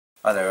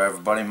Hi there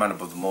everybody, man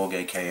above the morgue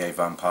aka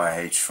Vampire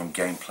H from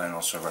Gameplay and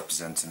also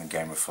representing the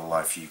Gamer for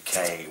Life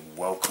UK.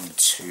 Welcome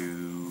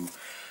to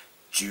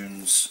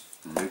June's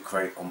Loot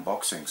Crate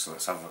unboxing. So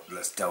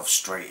let's delve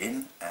straight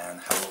in and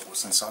have a look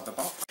what's inside the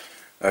box.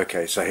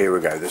 Okay, so here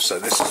we go. This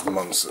is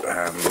month's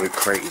Loot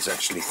Crate is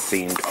actually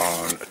themed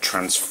on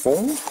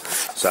Transform.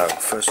 So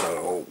first of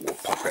all, we'll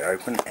pop it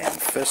open,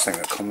 and first thing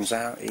that comes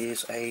out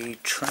is a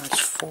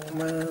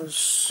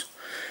Transformers.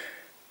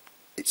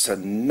 It's a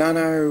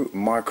nano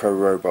micro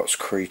robots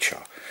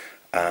creature.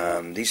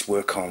 These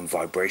work on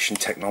vibration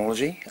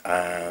technology,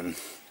 and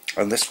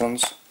this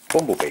one's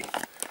Bumblebee.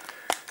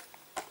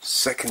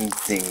 Second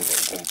thing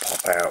that will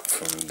pop out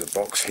from the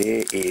box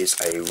here is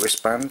a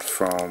wristband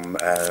from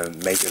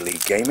Major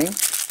League Gaming,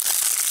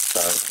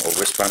 or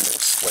wristband or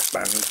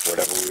sweatband,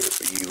 whatever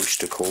you wish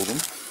to call them.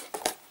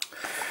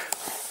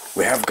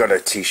 We have got a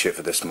t-shirt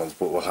for this month,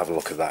 but we'll have a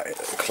look at that, a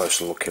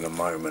closer look in a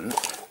moment.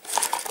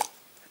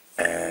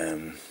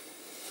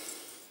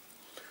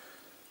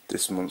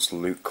 This month's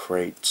Loot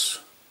Crate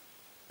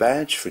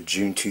badge for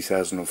June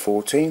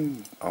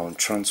 2014 on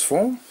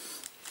Transform.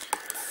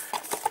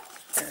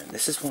 And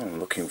this is what I'm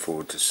looking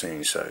forward to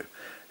seeing. So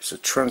it's a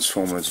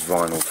Transformers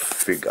vinyl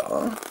figure.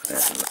 And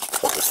let's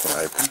pop this one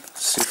open.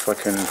 See if I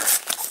can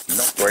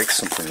not break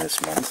something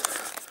this month,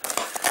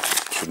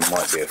 which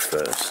might be a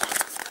first.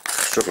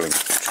 Struggling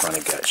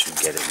trying to actually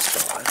get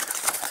inside.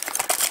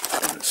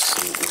 And let's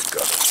see what we've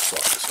got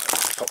inside. So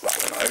pop that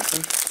one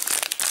open.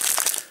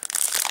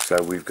 So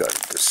we've got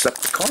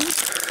Decepticons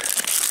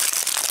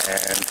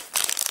and an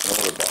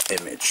Autobot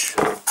image.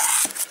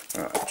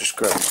 Alright, I'll just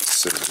grab my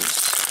scissors.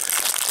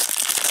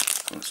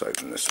 Let's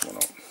open this one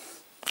up.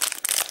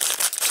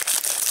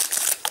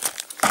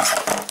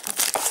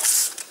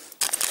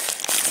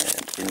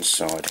 And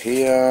inside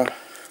here,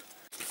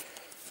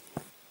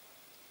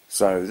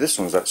 so this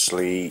one's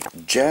actually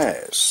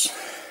Jazz.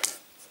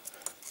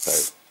 So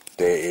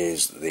there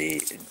is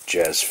the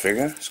Jazz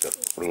figure. It's got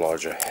a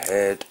larger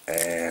head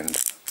and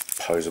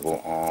posable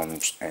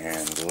arms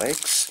and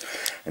legs,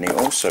 and he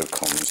also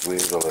comes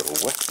with a little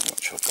weapon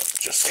which I've got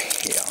just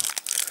here.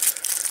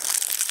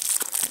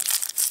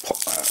 Pop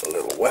that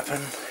little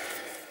weapon,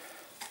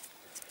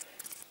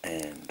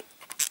 and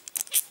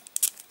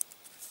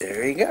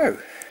there you go.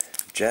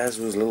 Jazz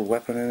with a little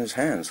weapon in his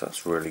hands.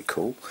 That's really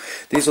cool.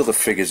 These are the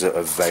figures that are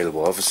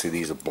available. Obviously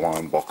these are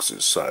blind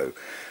boxes, so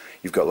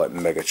you've got like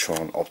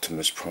Megatron,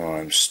 Optimus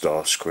Prime,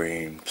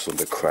 Starscream,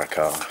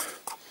 Thundercracker,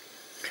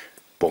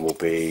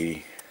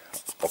 Bumblebee,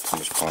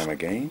 Optimus Prime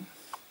again.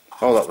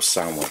 Oh, that was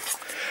Soundwave.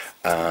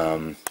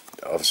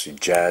 Obviously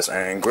Jazz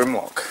and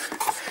Grimlock.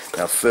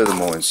 Now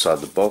furthermore,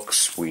 inside the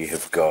box we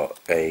have got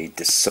a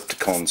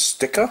Decepticon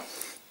sticker.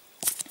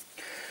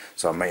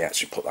 So I may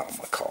actually put that on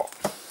my cart.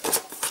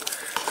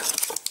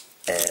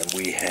 And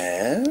we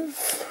have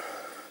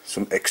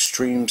some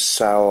Extreme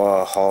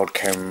Sour Hard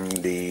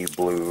Candy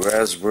Blue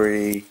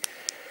Raspberry.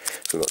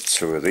 So we've got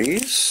two of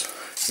these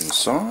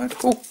inside.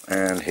 Oh,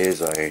 and here's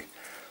a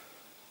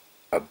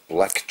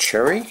black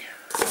cherry,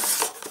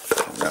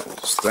 and that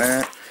was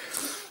that.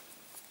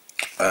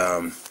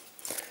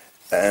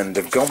 And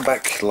they've gone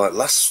back, like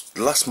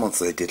last month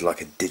they did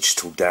like a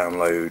digital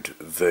download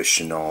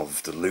version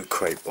of the Loot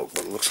Crate book,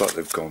 but it looks like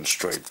they've gone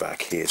straight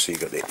back here. So you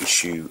got the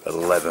issue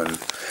 11,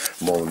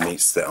 more than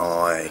meets the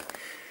eye,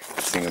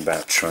 thing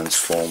about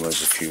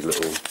Transformers, a few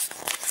little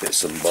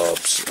bits and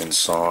bobs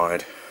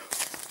inside,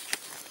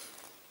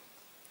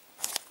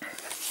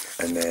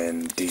 and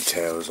then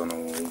details on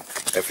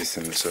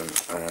everything that's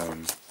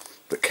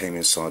that came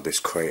inside this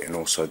crate, and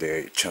also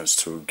the chance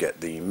to get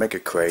the Mega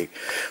Crate,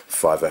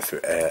 5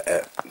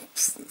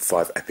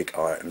 epic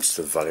items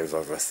to the value of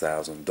over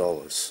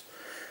 $1,000.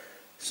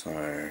 So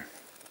there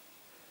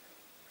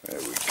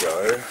we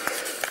go.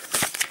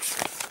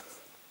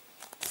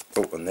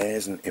 Oh, and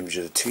there's an image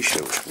of the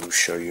t-shirt which we'll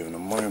show you in a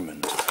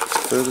moment.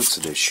 Further to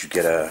this, you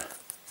get a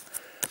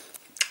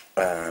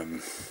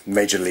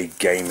Major League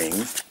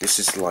Gaming. This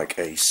is like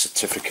a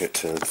certificate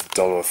to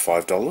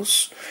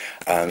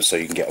 $5. So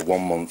you can get a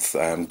 1 month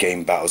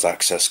Game Battles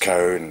access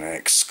code and an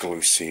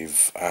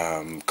exclusive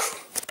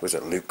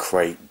Loot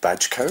Crate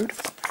badge code.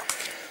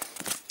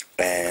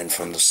 And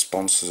from the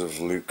sponsors of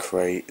Loot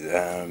Crate,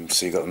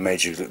 so you got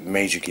Major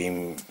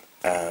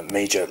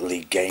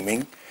League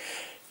Gaming.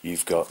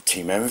 You've got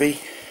Team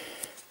Envy,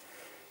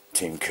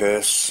 Team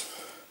Curse,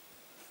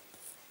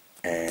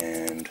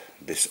 and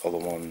this other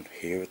one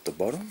here at the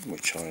bottom,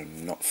 which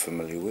I'm not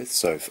familiar with.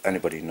 So if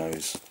anybody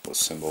knows what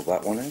symbol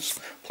that one is,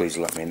 please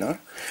let me know.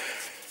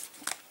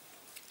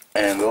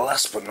 And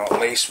last but not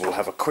least, we'll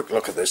have a quick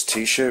look at this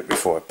t-shirt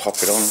before I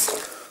pop it on.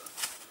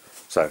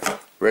 So,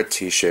 red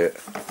t-shirt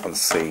on the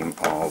theme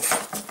of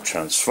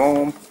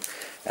Transform.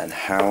 And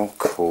how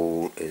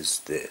cool is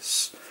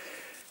this?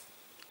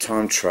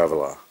 Time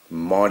Traveler,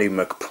 Marty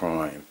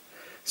McPrime.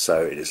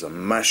 So it is a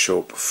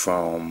mashup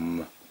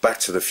from Back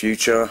to the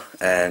Future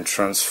and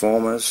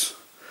Transformers.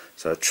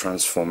 So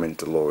Transforming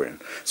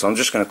DeLorean. So I'm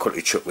just going to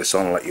quickly chuck this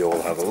on and let you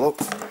all have a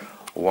look.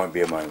 It won't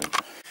be a moment.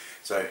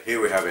 So here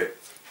we have it.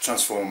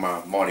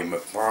 Transformer Marty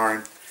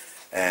McPrime.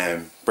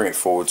 bring it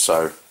forward,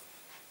 so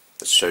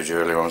as I showed you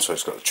earlier on, so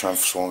it's got the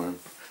transforming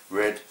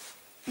red,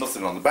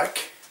 nothing on the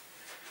back.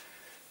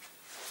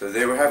 So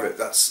there we have it.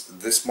 That's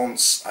this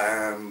month's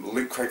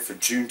Loot Crate for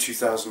June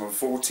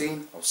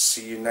 2014. I'll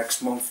see you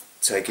next month.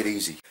 Take it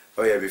easy.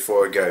 Oh yeah,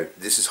 before I go,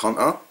 this is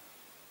Hunter.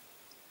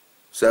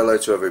 Say hello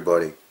to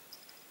everybody.